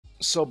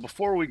So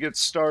before we get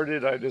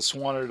started, I just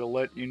wanted to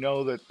let you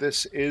know that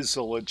this is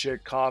a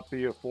legit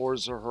copy of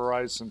Forza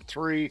Horizon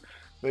 3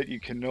 that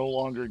you can no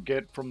longer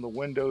get from the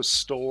Windows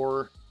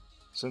Store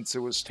since it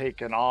was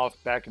taken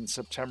off back in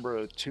September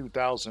of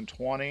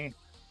 2020.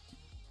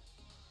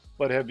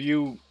 But have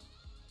you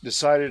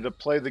decided to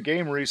play the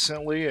game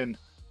recently, and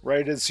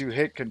right as you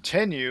hit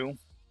continue,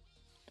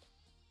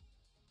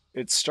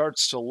 it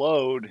starts to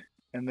load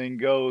and then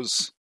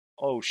goes,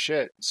 oh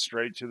shit,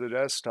 straight to the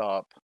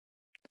desktop?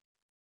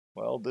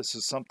 Well, this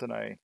is something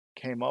I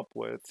came up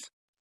with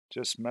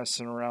just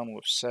messing around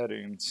with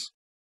settings.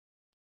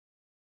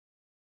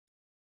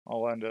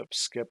 I'll end up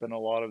skipping a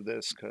lot of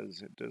this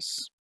because it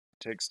just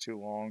takes too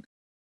long.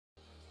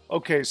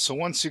 Okay, so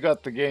once you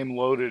got the game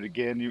loaded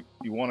again,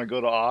 you want to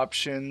go to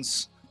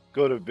options,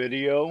 go to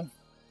video,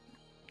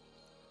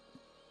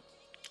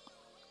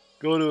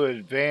 go to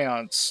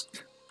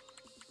advanced,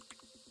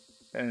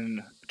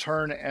 and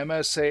turn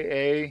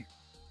MSAA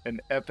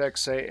and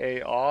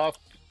FXAA off,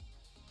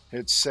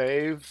 hit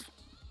save,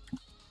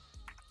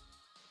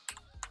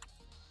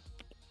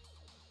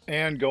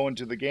 and go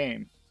into the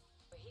game.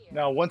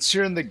 Now, once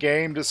you're in the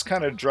game, just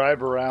kind of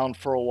drive around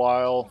for a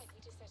while.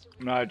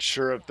 I'm not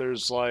sure if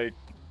there's like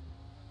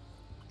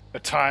a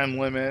time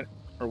limit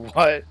or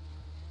what,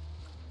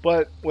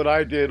 but what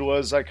I did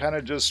was I kind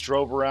of just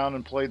drove around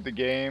and played the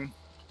game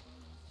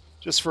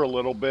just for a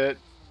little bit.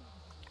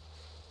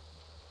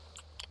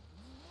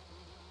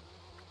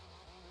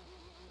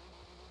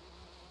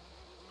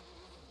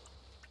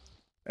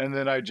 And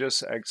then I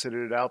just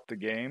exited out the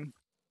game.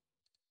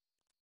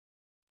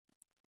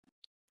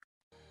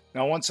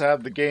 Now, once I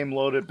have the game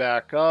loaded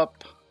back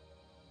up,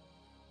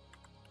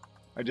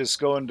 I just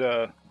go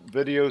into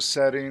video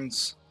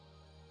settings,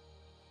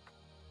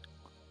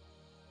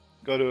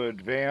 go to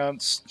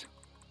advanced,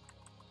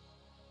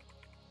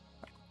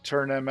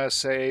 turn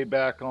MSA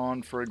back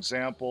on, for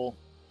example.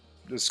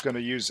 Just going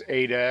to use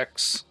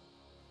 8x.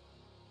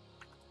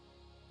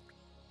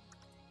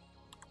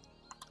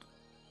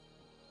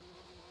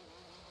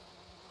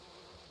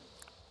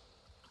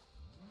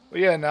 But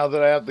yeah, now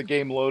that I have the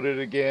game loaded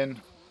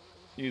again,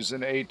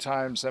 using 8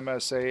 times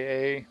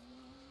MSAA,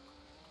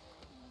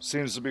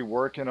 seems to be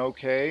working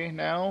okay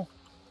now.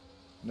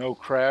 No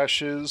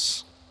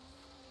crashes.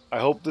 I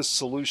hope this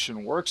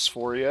solution works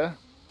for you.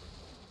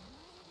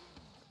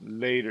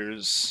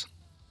 Laters.